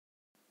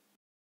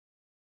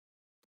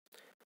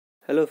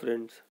Hello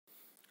friends,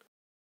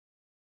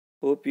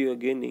 hope you are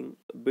gaining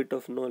a bit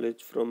of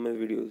knowledge from my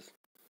videos.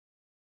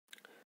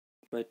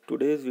 My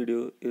today's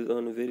video is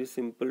on a very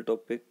simple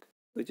topic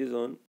which is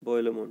on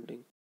boiler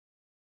mounting.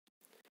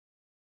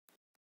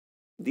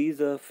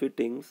 These are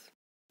fittings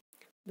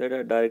that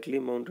are directly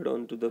mounted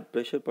onto the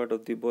pressure part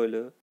of the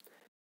boiler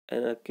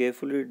and are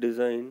carefully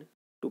designed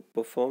to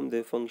perform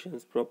their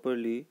functions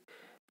properly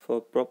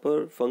for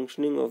proper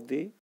functioning of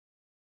the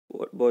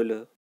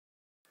boiler.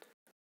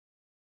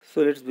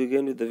 So let's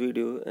begin with the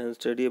video and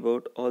study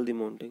about all the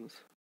mountings.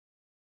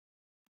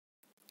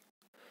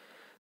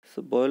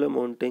 So boiler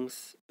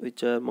mountings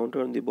which are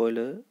mounted on the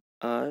boiler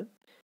are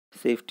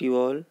safety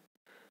valve,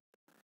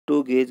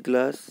 2 gauge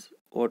glass,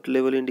 water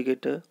level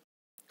indicator,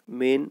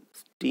 main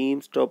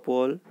steam stop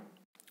valve,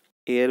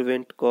 air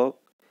vent cock,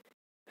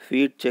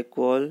 feed check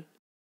valve,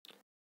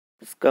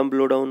 scum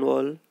blowdown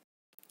valve,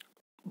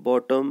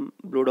 bottom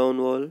blowdown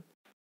valve,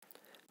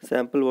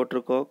 sample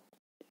water cock,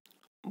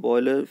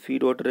 boiler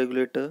feed water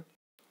regulator,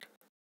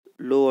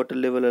 low water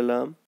level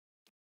alarm,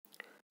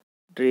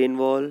 drain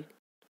valve,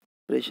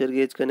 pressure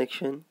gauge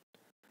connection,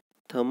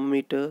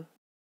 thermometer,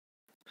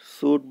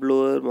 soot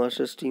blower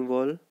master steam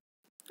valve,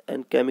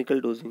 and chemical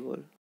dosing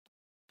valve.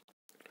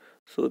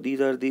 So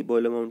these are the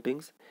boiler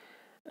mountings,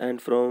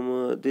 and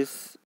from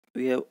this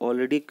we have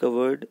already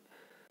covered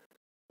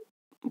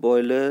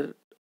boiler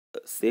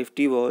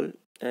safety valve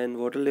and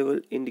water level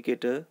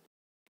indicator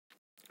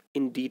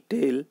in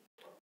detail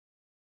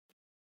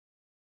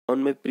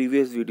on my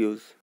previous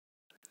videos,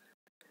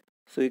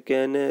 so you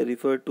can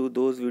refer to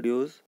those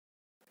videos,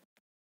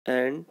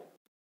 and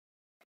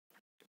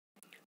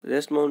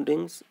rest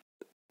mountings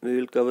we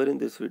will cover in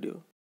this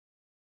video.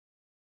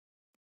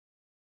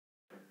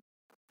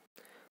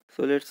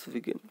 So let's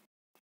begin.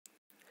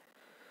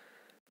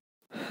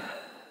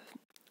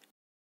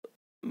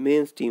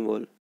 Main steam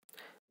valve.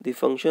 The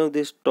function of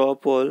this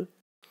top valve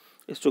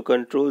is to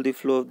control the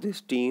flow of the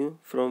steam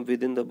from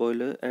within the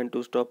boiler and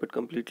to stop it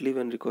completely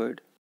when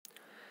required.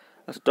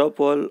 A stop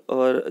valve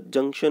or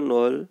junction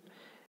valve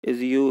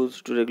is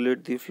used to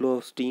regulate the flow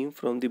of steam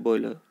from the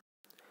boiler.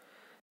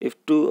 If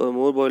two or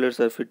more boilers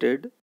are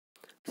fitted,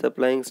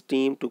 supplying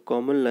steam to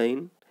common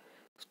line,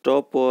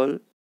 stop valve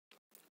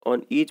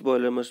on each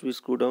boiler must be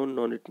screwed down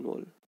non-return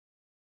valve.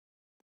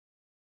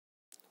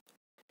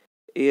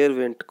 Air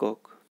vent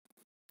cock.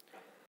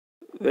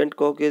 Vent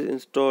cock is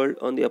installed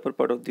on the upper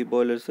part of the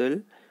boiler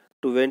cell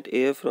to vent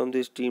air from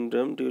the steam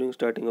drum during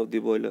starting of the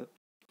boiler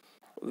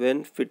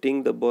when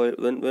filling the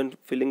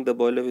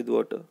boiler with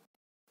water.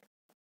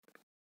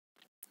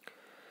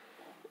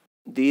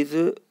 These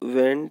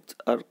vents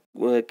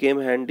came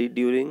handy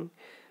during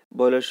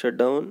boiler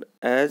shutdown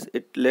as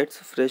it lets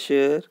fresh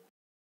air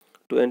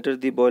to enter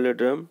the boiler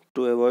drum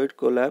to avoid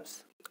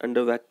collapse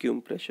under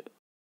vacuum pressure.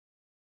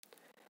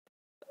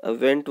 A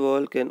vent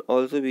valve can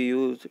also be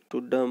used to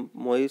dump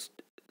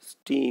moist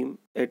steam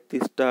at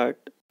the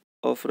start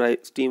of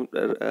steam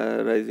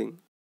rising.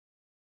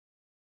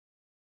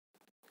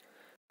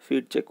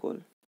 Feed check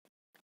valve.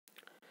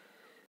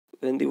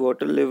 When the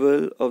water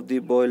level of the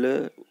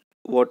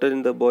water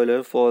in the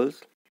boiler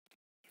falls,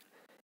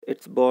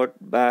 it's brought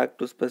back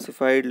to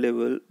specified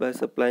level by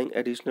supplying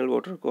additional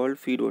water called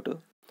feed water.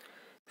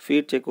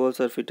 Feed check valves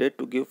are fitted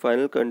to give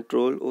final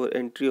control over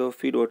entry of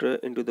feed water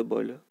into the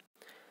boiler.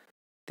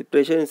 The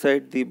pressure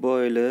inside the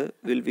boiler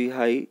will be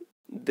high,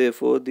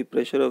 therefore the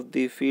pressure of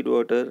the feed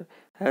water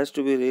has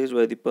to be raised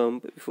by the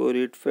pump before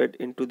it fed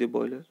into the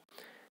boiler.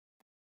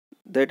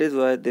 That is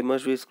why they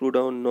must be screwed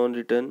down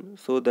non-return,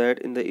 so that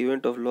in the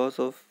event of loss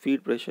of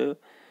feed pressure,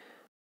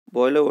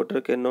 boiler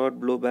water cannot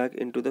blow back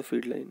into the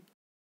feed line.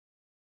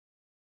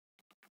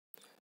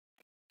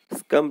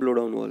 Scum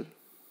blowdown valve.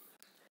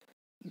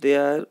 They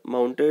are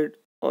mounted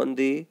on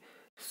the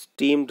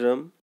steam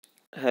drum,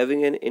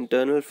 having an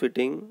internal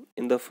fitting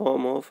in the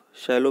form of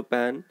shallow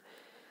pan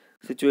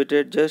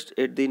situated just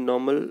at the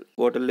normal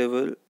water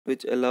level,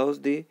 which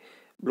allows the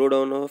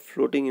blowdown of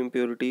floating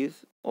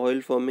impurities,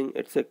 oil forming,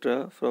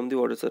 etc. from the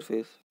water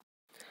surface.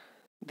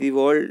 The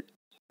valve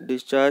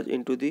discharge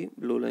into the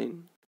blow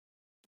line.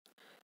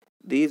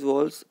 These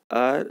valves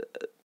are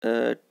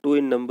two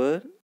in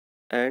number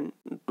and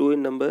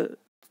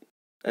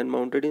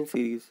mounted in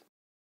series.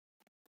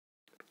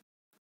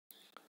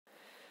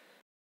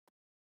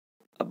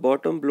 A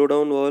bottom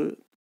blowdown valve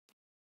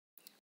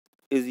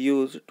is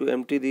used to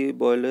empty the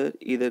boiler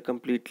either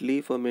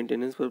completely for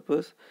maintenance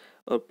purpose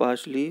or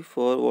partially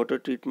for water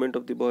treatment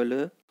of the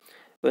boiler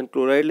when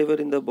chloride level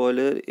in the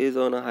boiler is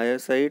on a higher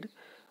side,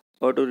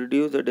 or to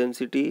reduce the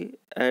density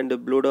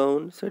and blow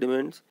down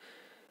sediments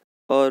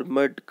or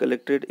mud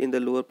collected in the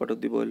lower part of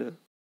the boiler.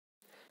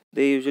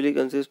 They usually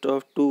consist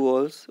of two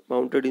valves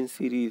mounted in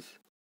series.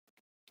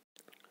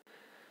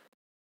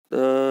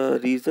 The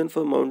reason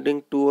for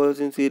mounting two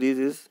valves in series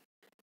is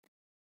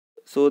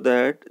so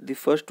that the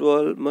first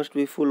valve must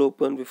be full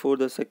open before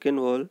the second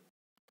valve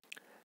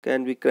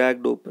can be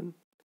cracked open.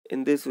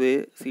 In this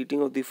way,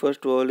 seating of the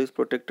first valve is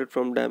protected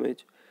from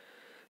damage,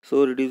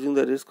 so reducing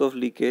the risk of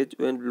leakage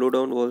when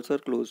blowdown valves are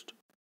closed.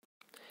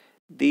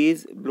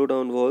 These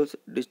blowdown valves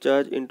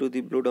discharge into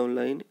the blowdown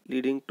line,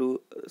 leading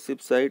to a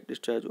ship side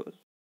discharge valve.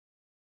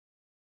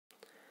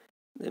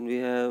 Then we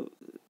have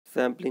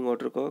sampling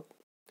watercock.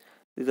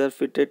 These are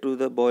fitted to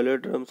the boiler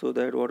drum so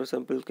that water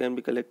samples can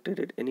be collected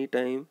at any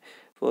time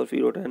for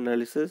feed water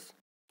analysis.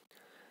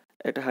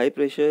 At high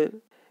pressure,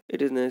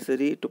 it is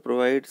necessary to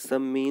provide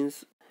some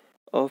means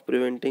of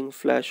preventing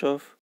flash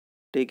off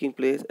taking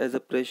place as the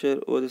pressure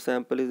over the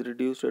sample is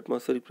reduced to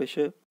atmospheric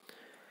pressure.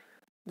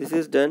 This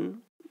is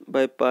done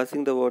by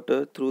passing the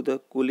water through the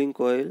cooling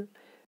coil,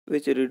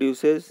 which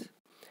reduces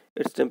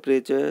its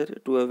temperature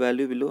to a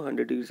value below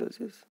 100 degrees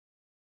Celsius.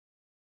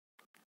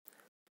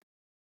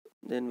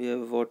 Then we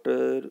have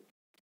boiler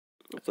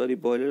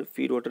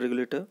feed water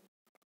regulator.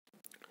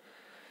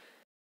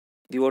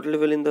 The water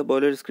level in the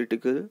boiler is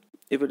critical.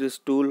 If it is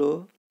too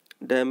low,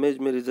 damage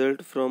may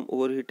result from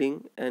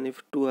overheating, and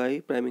if too high,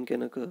 priming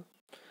can occur.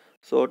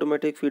 So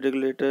automatic feed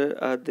regulators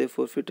are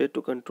therefore fitted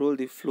to control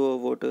the flow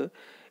of water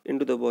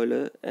into the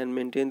boiler and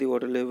maintain the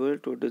water level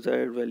to a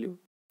desired value.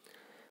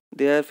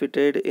 They are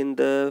fitted in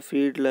the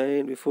feed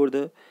line before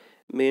the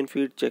main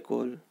feed check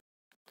valve.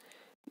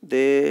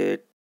 They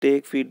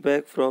take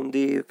feedback from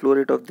the flow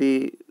rate of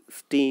the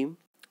steam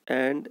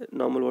and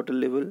normal water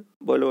level,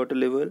 boiler water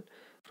level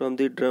from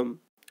the drum,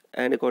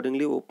 and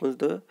accordingly opens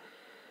the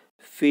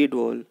feed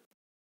valve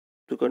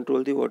to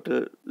control the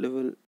water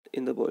level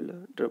in the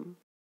boiler drum.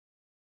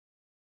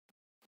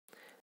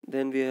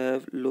 Then we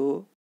have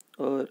low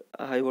or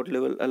high water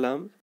level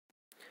alarms.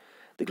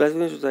 The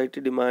classification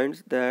society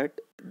demands that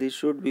these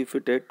should be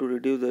fitted to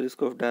reduce the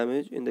risk of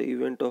damage in the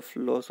event of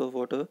loss of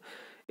water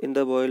in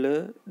the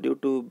boiler due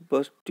to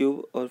burst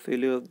tube or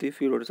failure of the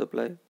feed water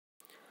supply.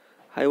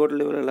 High water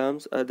level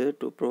alarms are there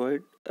to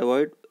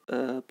avoid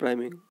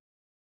priming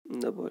in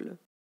the boiler.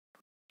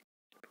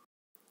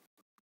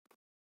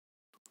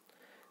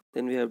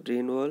 Then we have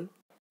drain valve.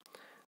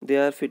 They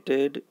are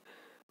fitted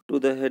to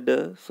the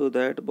header so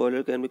that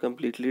boiler can be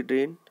completely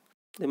drained.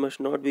 They must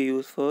not be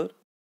used for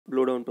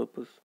blowdown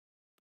purpose.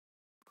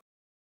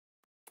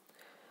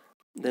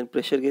 Then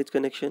pressure gauge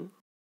connection.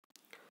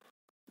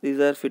 These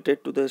are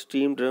fitted to the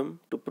steam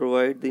drum to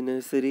provide the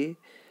necessary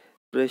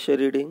pressure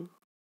reading.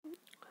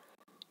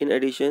 In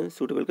addition,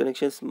 suitable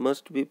connections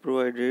must be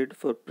provided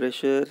for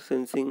pressure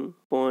sensing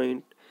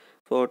point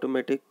for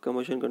automatic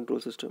combustion control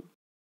system.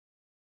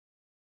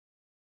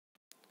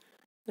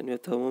 Then we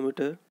have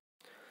thermometer.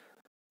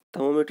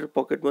 Thermometer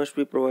pocket must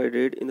be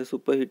provided in the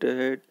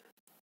superheater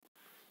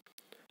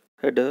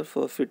header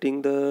for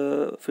fitting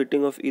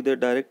of either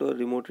direct or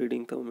remote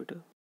reading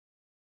thermometer.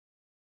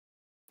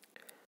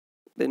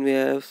 Then we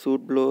have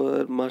Soot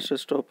blower master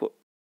stop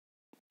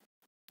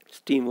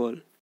steam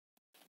valve.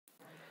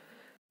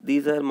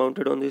 These are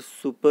mounted on the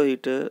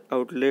superheater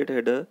outlet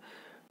header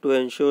to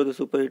ensure the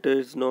superheater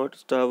is not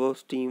starve of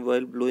steam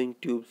while blowing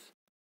tubes.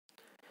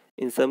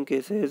 In some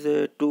cases,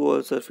 two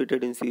valves are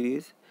fitted in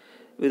series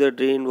with a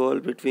drain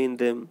valve between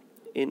them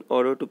in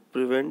order to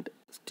prevent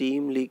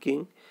steam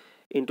leaking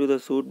into the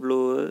Soot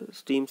blower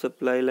steam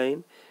supply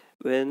line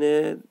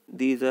when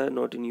these are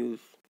not in use.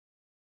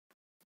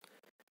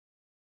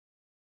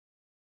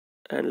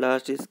 And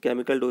last is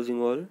chemical dosing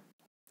valve.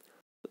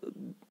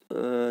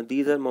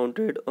 These are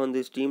mounted on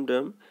the steam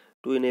drum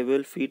to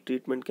enable feed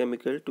treatment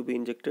chemical to be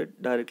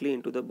injected directly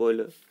into the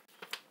boiler.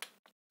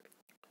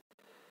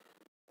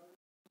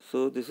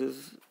 So this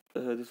was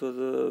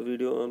a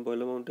video on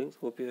boiler mountings.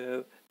 Hope you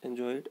have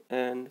enjoyed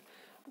and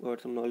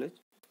got some knowledge.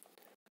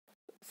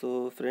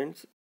 So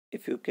friends,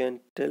 if you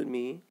can tell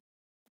me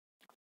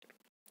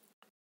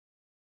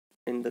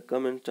in the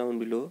comments down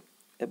below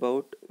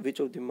about which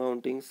of the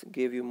mountings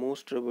gave you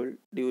most trouble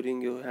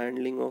during your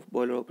handling of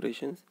boiler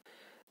operations,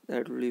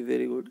 that will be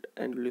very good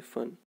and will be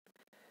fun.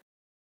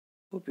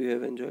 Hope you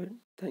have enjoyed.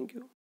 Thank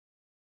you.